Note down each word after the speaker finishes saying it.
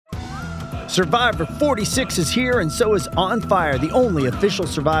Survivor 46 is here, and so is On Fire, the only official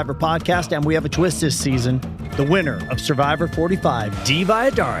Survivor podcast, and we have a twist this season. The winner of Survivor 45, Dee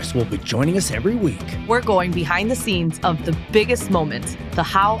Valladares, will be joining us every week. We're going behind the scenes of the biggest moments, the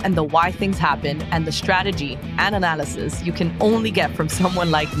how and the why things happen, and the strategy and analysis you can only get from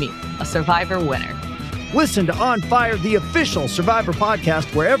someone like me, a Survivor winner. Listen to On Fire, the official Survivor podcast,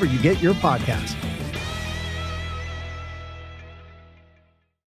 wherever you get your podcasts.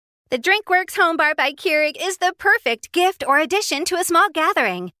 The DrinkWorks Home Bar by Keurig is the perfect gift or addition to a small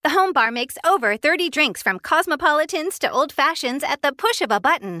gathering. The Home Bar makes over 30 drinks from cosmopolitans to old fashions at the push of a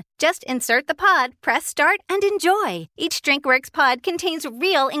button. Just insert the pod, press start, and enjoy. Each DrinkWorks pod contains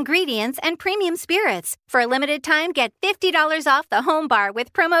real ingredients and premium spirits. For a limited time, get $50 off the Home Bar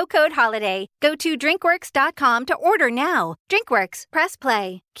with promo code HOLIDAY. Go to drinkworks.com to order now. DrinkWorks, press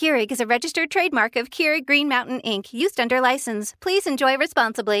play. Keurig is a registered trademark of Keurig Green Mountain Inc., used under license. Please enjoy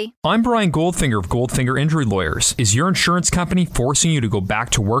responsibly. I'm Brian Goldfinger of Goldfinger Injury Lawyers. Is your insurance company forcing you to go back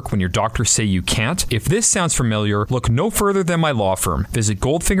to work when your doctors say you can't? If this sounds familiar, look no further than my law firm. Visit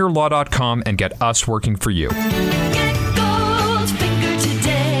goldfingerlaw.com and get us working for you. Get Goldfinger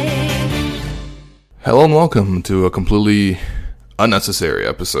today. Hello and welcome to a completely unnecessary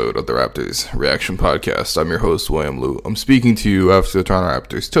episode of the Raptors Reaction Podcast. I'm your host, William Liu. I'm speaking to you after the Toronto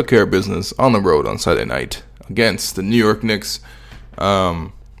Raptors took care of business on the road on Saturday night against the New York Knicks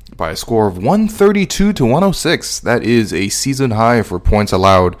by a score of 132 to 106. That is a season high for points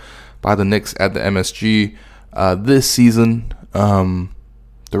allowed by the Knicks at the MSG. This season, the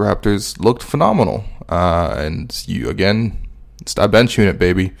Raptors looked phenomenal. And you, again, it's that bench unit,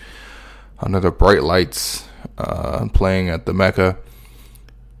 baby. Under the bright lights, playing at the Mecca.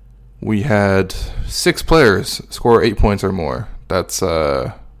 We had 6 players score 8 points or more. That's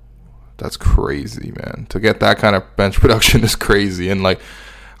crazy, man. To get that kind of bench production is crazy. And, like,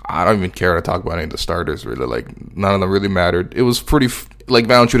 I don't even care to talk about any of the starters, really. Like, none of them really mattered. It was pretty, like,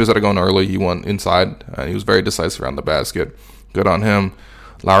 Valanciunas had to go in early. He went inside, and he was very decisive around the basket. Good on him.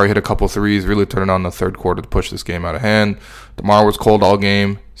 Lowry hit a couple threes, really turning on the third quarter to push this game out of hand. DeMar was cold all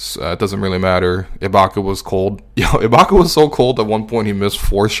game. It doesn't really matter. Ibaka was cold. Ibaka was so cold at one point he missed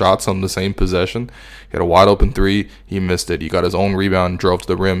 4 shots on the same possession. He had a wide open 3. He missed it. He got his own rebound, drove to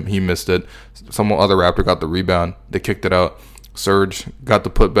the rim. He missed it. Some other Raptor got the rebound. They kicked it out. Serge got the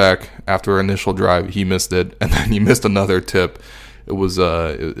putback after an initial drive. He missed it, and then he missed another tip. It was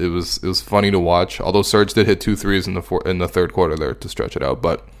funny to watch. Although Serge did hit 2 threes in the third quarter there to stretch it out,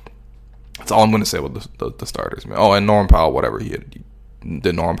 but that's all I'm going to say with the starters, man. Oh, and Norman Powell, whatever he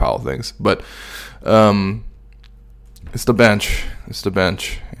did Norman Powell things, but it's the bench,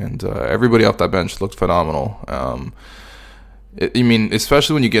 and everybody off that bench looked phenomenal. I mean,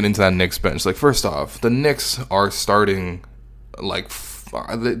 especially when you get into that Knicks bench. Like, first off, the Knicks are starting like.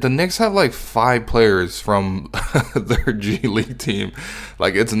 The Knicks have like 5 players from their G League team.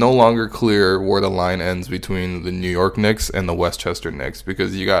 Like, it's no longer clear where the line ends between the New York Knicks and the Westchester Knicks,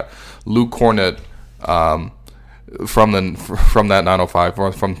 because you got Luke Cornett from that 905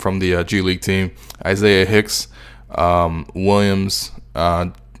 from the G League team, Isaiah Hicks, Williams,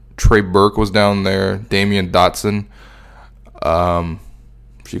 Trey Burke was down there, Damian Dotson.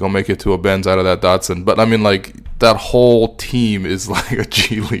 She gonna make it to a Benz out of that Dotson, but I mean, like, that whole team is like a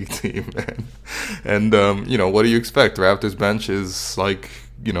G League team, man. And what do you expect? Raptors bench is like,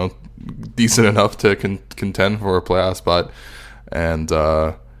 decent enough to contend for a playoff spot. And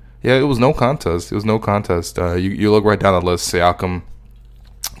it was no contest. You look right down the list. Siakam,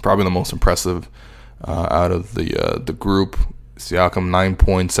 probably the most impressive out of the group. Siakam, 9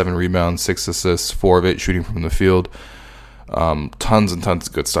 points, 7 rebounds, 6 assists, 4 of 8 shooting from the field. Tons and tons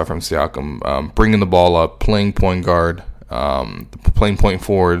of good stuff from Siakam. Bringing the ball up, playing point guard, playing point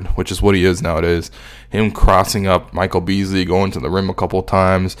forward, which is what he is nowadays. Him crossing up Michael Beasley, going to the rim a couple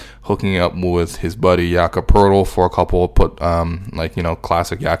times, hooking up with his buddy Jakob Poeltl for a couple,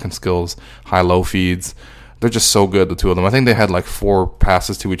 classic Yakin skills, high-low feeds. They're just so good, the two of them. I think they had like 4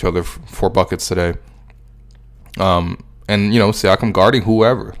 passes to each other, 4 buckets today. And, Siakam guarding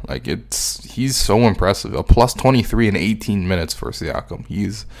whoever. Like, he's so impressive. A plus 23 in 18 minutes for Siakam.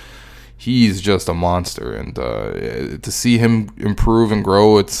 He's just a monster. And to see him improve and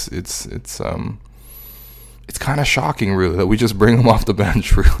grow, it's kind of shocking, really, that we just bring him off the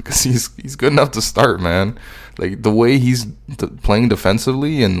bench, really, because he's good enough to start, man. Like, the way he's playing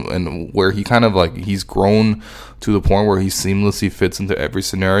defensively and where he kind of, like, he's grown to the point where he seamlessly fits into every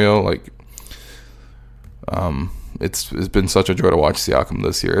scenario, like, it's been such a joy to watch Siakam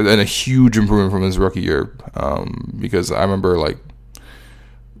this year, and a huge improvement from his rookie year. Because I remember, like,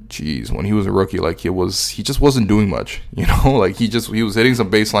 geez, when he was a rookie, like he just wasn't doing much, you know, like he was hitting some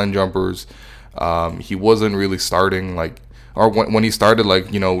baseline jumpers. He wasn't really starting, like, or when he started,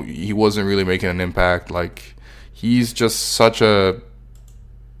 like, you know, he wasn't really making an impact. Like, he's just such a,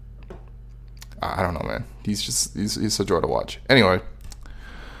 I don't know, man. He's a joy to watch. Anyway,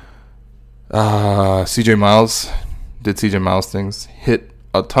 CJ Miles did CJ Miles things, hit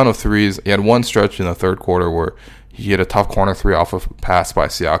a ton of threes. He had one stretch in the third quarter where he hit a tough corner three off of pass by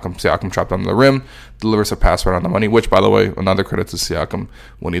Siakam. Siakam trapped under the rim, delivers a pass right on the money, which, by the way, another credit to Siakam.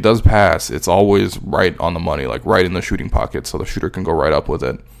 When he does pass, it's always right on the money, like right in the shooting pocket, so the shooter can go right up with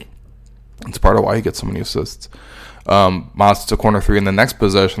it. It's part of why he gets so many assists. Miles took corner three in the next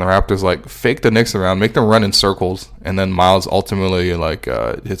possession. The Raptors like fake the Knicks around, make them run in circles, and then Miles ultimately like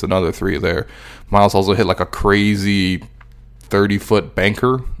hits another three there. Miles also hit like a crazy 30-foot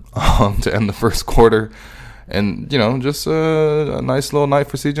banker to end the first quarter. And, you know, just a nice little night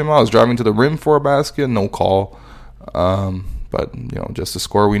for CJ Miles. Driving to the rim for a basket, no call. But, you know, just the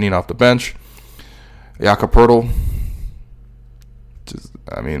score we need off the bench. Jakob Poeltl,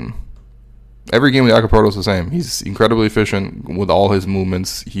 every game with Jakob Poeltl is the same. He's incredibly efficient with all his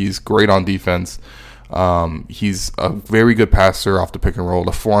movements. He's great on defense. He's a very good passer off the pick and roll.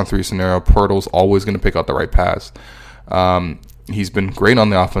 The 4-on-3 scenario, Poeltl's always going to pick out the right pass. He's been great on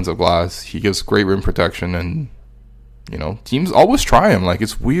the offensive glass. He gives great rim protection, and, you know, teams always try him. Like,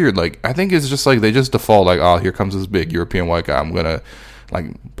 it's weird. Like, I think it's just like they just default, like, oh, here comes this big European white guy. I'm going to,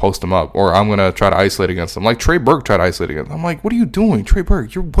 like, post him up, or I'm going to try to isolate against him. Like, Trey Burke tried to isolate against him. I'm like, what are you doing? Trey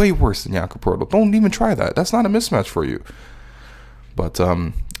Burke, you're way worse than Jakob Poeltl. Don't even try that. That's not a mismatch for you. But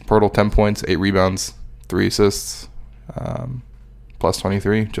Poeltl, 10 points, 8 rebounds, 3 assists, plus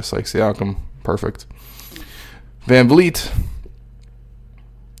 23, just like Siakam. Perfect. Van Vliet,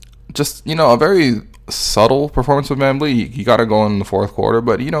 just, you know, a very subtle performance with Van Vliet. He got it going in the fourth quarter,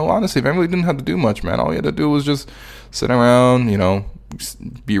 but, you know, honestly, Van Vliet didn't have to do much, man. All he had to do was just sit around, you know,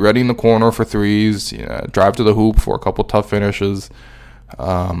 be ready in the corner for threes, you know, drive to the hoop for a couple tough finishes,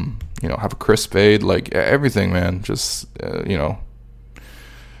 you know, have a crisp fade, like everything, man. Just, you know,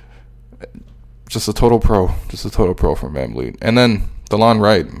 just a total pro from Van Vliet. And then DeLon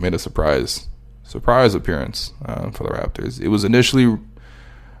Wright made a surprise appearance for the Raptors. It was initially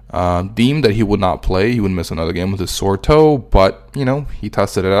deemed that he would not play. He would miss another game with his sore toe, but, you know, he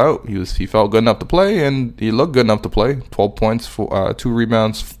tested it out. He felt good enough to play, and he looked good enough to play. 12 points, 2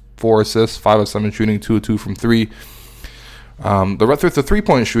 rebounds, 4 assists, 5 of 7 shooting, 2 of 2 from 3. The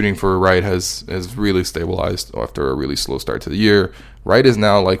 3-point shooting for Wright has really stabilized after a really slow start to the year. Wright is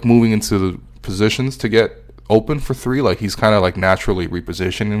now like moving into the positions to get open for 3. Like, he's kind of like naturally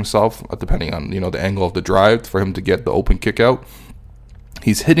repositioning himself depending on, you know, the angle of the drive for him to get the open kick out.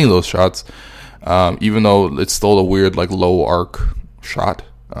 He's hitting those shots, even though it's still a weird, like, low arc shot.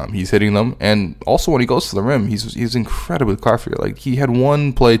 He's hitting them, and also when he goes to the rim, he's incredibly crafty. Like, he had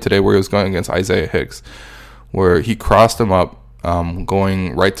one play today where he was going against Isaiah Hicks, where he crossed him up,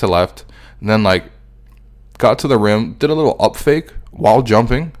 going right to left, and then, like, got to the rim, did a little up fake while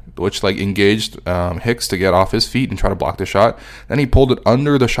jumping, which, like, engaged Hicks to get off his feet and try to block the shot. Then he pulled it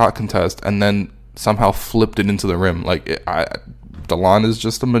under the shot contest and then somehow flipped it into the rim. Like, DeLon is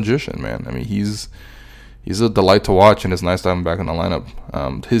just a magician, man. I mean, he's a delight to watch, and it's nice to have him back in the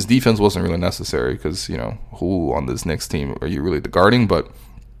lineup. His defense wasn't really necessary because, you know, who on this Knicks team are you really guarding? But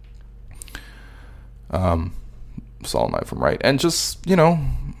solid night from Wright. And just, you know,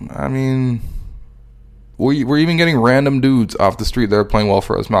 I mean, we're even getting random dudes off the street that are playing well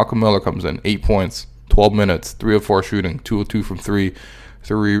for us. Malcolm Miller comes in, 8 points, 12 minutes, 3 of 4 shooting, 2 of 2 from 3.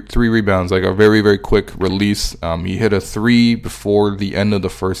 Three rebounds, like a very, very quick release. He hit a 3 before the end of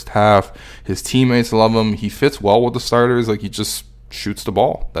the first half. His teammates love him. He fits well with the starters. Like, he just shoots the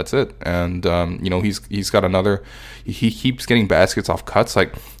ball. That's it. And, you know, he's got another. He keeps getting baskets off cuts.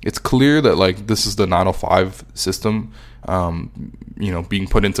 Like, it's clear that, like, this is the 905 system, you know, being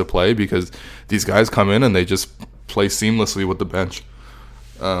put into play because these guys come in and they just play seamlessly with the bench.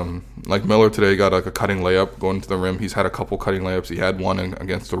 Like Miller today got like a cutting layup going to the rim. He's had a couple cutting layups. He had one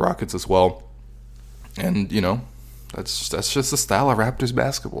against the Rockets as well. And, you know, that's just the style of Raptors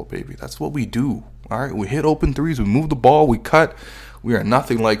basketball, baby. That's what we do. All right, we hit open threes. We move the ball. We cut. We are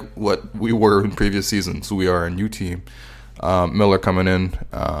nothing like what we were in previous seasons. We are a new team. Miller coming in,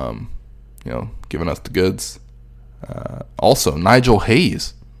 you know, giving us the goods. Also, Nigel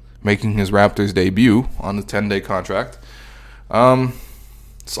Hayes making his Raptors debut on the 10-day contract.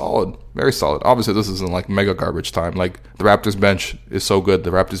 Solid, very solid. Obviously, this isn't like mega garbage time. Like, the Raptors bench is so good. The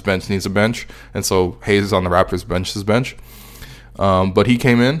Raptors bench needs a bench, and so Hayes is on the Raptors bench's bench. But he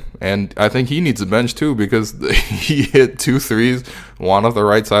came in, and I think he needs a bench too, because he hit 2 threes, one on the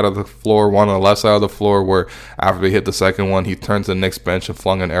right side of the floor, one on the left side of the floor, where after he hit the second one, he turned to the Knicks bench and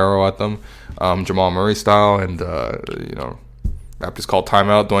flung an arrow at them, Jamal Murray style. And, Raptors called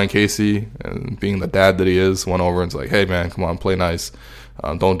timeout. Dwayne Casey, and being the dad that he is, went over and was like, hey, man, come on, play nice.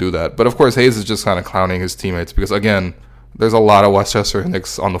 Don't do that. But, of course, Hayes is just kind of clowning his teammates because, again, there's a lot of Westchester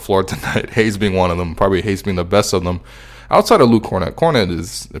Knicks on the floor tonight, Hayes being one of them, probably Hayes being the best of them. Outside of Luke Cornett. Cornett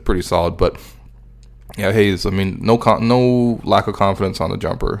is pretty solid, but yeah, Hayes, I mean, no lack of confidence on the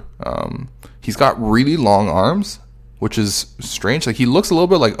jumper. He's got really long arms, which is strange. Like, he looks a little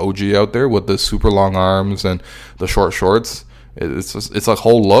bit like OG out there with the super long arms and the short shorts. It's a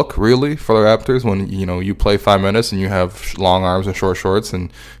whole look, really, for the Raptors when, you play 5 minutes and you have long arms and short shorts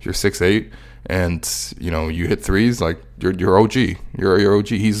and you're 6'8", and you hit threes. Like, you're OG. You're OG.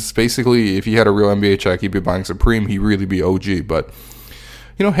 He's basically, if he had a real NBA check, he'd be buying Supreme. He'd really be OG. But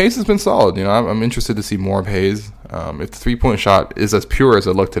Hayes has been solid. I'm interested to see more of Hayes. If the 3-point shot is as pure as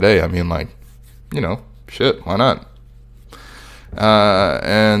it looked today, I mean, shit, why not?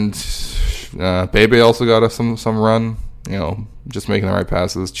 And Bebe also got some run. Just making the right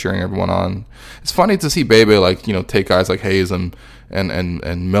passes, cheering everyone on. It's funny to see Bebe take guys like Hayes and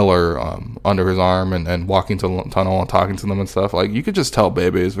Miller under his arm and walking to the tunnel and talking to them and stuff. Like, you could just tell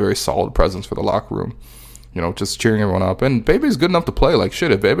Bebe is a very solid presence for the locker room. Just cheering everyone up. And Bebe's good enough to play. Like,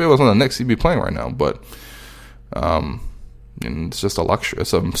 shit, if Bebe was on the Knicks, he'd be playing right now. But and it's just a luxury.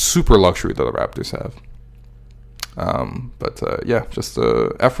 It's a super luxury that the Raptors have. Just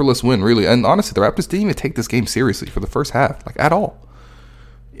a effortless win, really. And honestly, the Raptors didn't even take this game seriously for the first half, at all.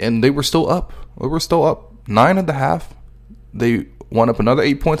 And they were still up. 9 at the half. They went up another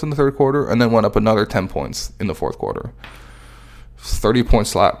 8 points in the third quarter, and then went up another 10 points in the fourth quarter. 30-point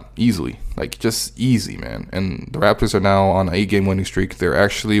slap, easily. Just easy, man. And the Raptors are now on an 8-game winning streak. They're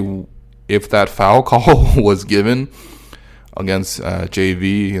actually, if that foul call was given against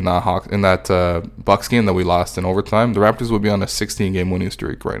JV in that Bucks game that we lost in overtime, the Raptors would be on a 16-game winning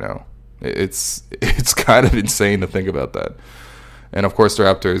streak right now. It's kind of insane to think about that. And of course, the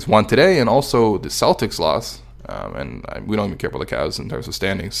Raptors won today, and also the Celtics lost. We don't even care about the Cavs in terms of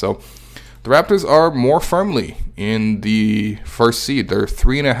standings. So the Raptors are more firmly in the first seed. They're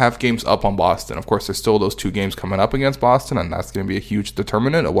 3.5 games up on Boston. Of course, there's still those 2 games coming up against Boston, and that's going to be a huge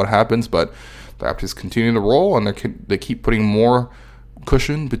determinant of what happens. But the Raptors continue to roll, and they keep putting more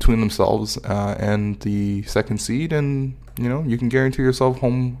cushion between themselves and the second seed. And, you can guarantee yourself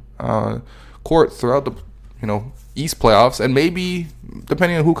home court throughout the, East playoffs. And maybe,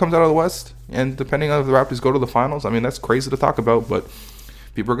 depending on who comes out of the West, and depending on if the Raptors go to the finals, I mean, that's crazy to talk about, but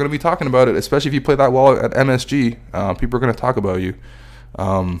people are going to be talking about it, especially if you play that well at MSG. People are going to talk about you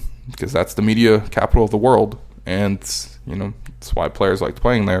because that's the media capital of the world, and that's why players like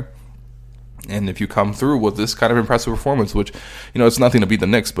playing there. And if you come through with this kind of impressive performance, which it's nothing to beat the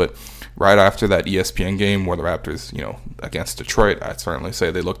Knicks, but right after that ESPN game where the Raptors, against Detroit, I'd certainly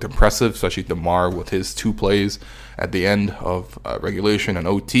say they looked impressive, especially DeMar with his 2 plays at the end of regulation and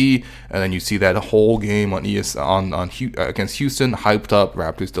OT, and then you see that whole game on against Houston, hyped up.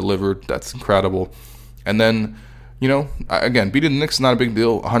 Raptors delivered. That's incredible. And then, again, beating the Knicks is not a big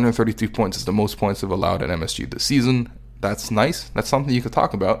deal. 132 points is the most points they've allowed at MSG this season. That's nice. That's something you could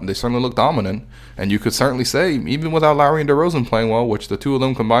talk about. They certainly look dominant, and you could certainly say, even without Lowry and DeRozan playing well, which the 2 of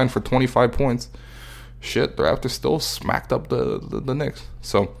them combined for 25 points, shit, the Raptors still smacked up the Knicks.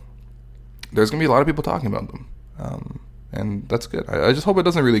 So there's going to be a lot of people talking about them. And that's good. I just hope it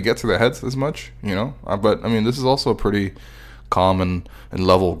doesn't really get to their heads as much, But, I mean, this is also a pretty calm and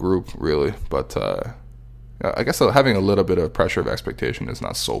level group, really. But I guess having a little bit of pressure of expectation is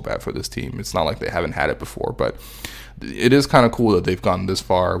not so bad for this team. It's not like they haven't had it before. But it is kind of cool that they've gotten this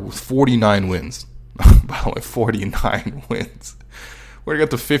far with 49 wins. By the way, 49 wins. We're going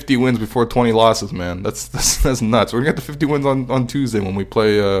to get to 50 wins before 20 losses, man. That's nuts. We're going to get to 50 wins on Tuesday when we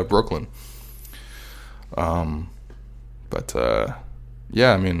play Brooklyn. Yeah,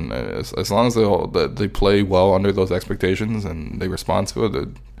 I mean, as long as they play well under those expectations and they respond to it,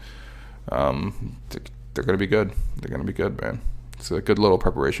 they're going to be good. They're going to be good, man. It's a good little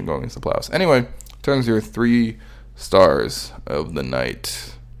preparation going into the playoffs. Anyway, in terms of your 3 stars of the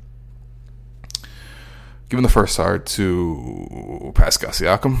night, giving the first star to Pascal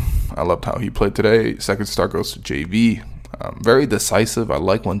Siakam. I loved how he played today. Second star goes to JV. Very decisive. I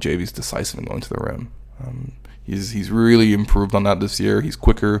like when JV's decisive and going to the rim. He's really improved on that this year. He's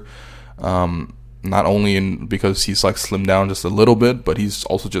quicker, not only because he's slimmed down just a little bit, but he's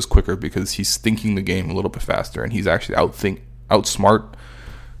also just quicker because he's thinking the game a little bit faster, and he's actually outsmart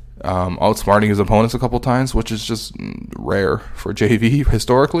outsmarting his opponents a couple times, which is just rare for JV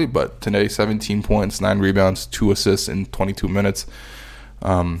historically. But today, 17 points, 9 rebounds, 2 assists in 22 minutes.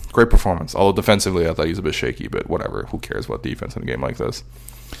 Great performance. Although defensively, I thought he was a bit shaky, but whatever. Who cares about defense in a game like this?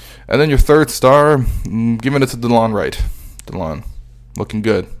 And then your third star, giving it to DeLon Wright. DeLon, looking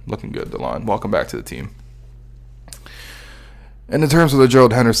good, DeLon. Welcome back to the team. And in terms of the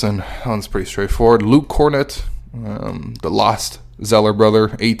Gerald Henderson, that one's pretty straightforward. Luke Kornet, the lost Zeller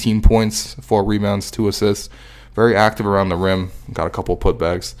brother, 18 points, 4 rebounds, 2 assists. Very active around the rim. Got a couple of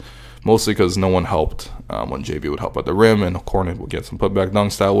putbacks, mostly because no one helped when JV would help at the rim, and Kornet would get some putback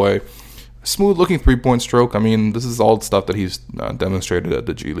dunks that way. Smooth-looking three-point stroke. I mean, this is all stuff that he's demonstrated at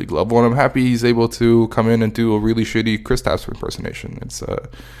the G League level, and I'm happy he's able to come in and do a really shitty Kristaps impersonation.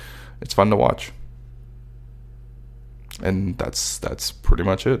 It's fun to watch. And that's pretty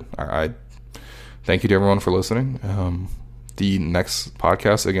much it. I thank you to everyone for listening. The next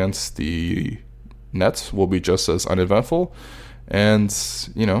podcast against the Nets will be just as uneventful. And,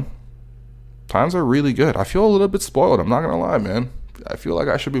 times are really good. I feel a little bit spoiled. I'm not going to lie, man. I feel like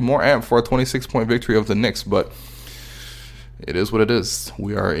I should be more amped for a 26-point victory of the Knicks, but it is what it is.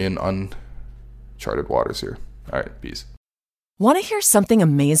 We are in uncharted waters here. All right, peace. Want to hear something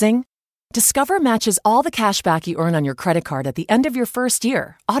amazing? Discover matches all the cash back you earn on your credit card at the end of your first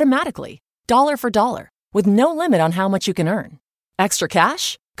year, automatically, dollar for dollar, with no limit on how much you can earn. Extra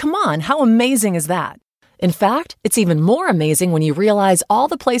cash? Come on, how amazing is that? In fact, it's even more amazing when you realize all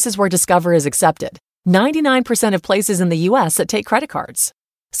the places where Discover is accepted. 99% of places in the U.S. that take credit cards.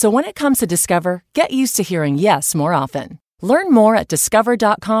 So when it comes to Discover, get used to hearing yes more often. Learn more at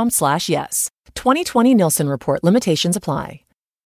discover.com/yes. 2020 Nielsen Report limitations apply.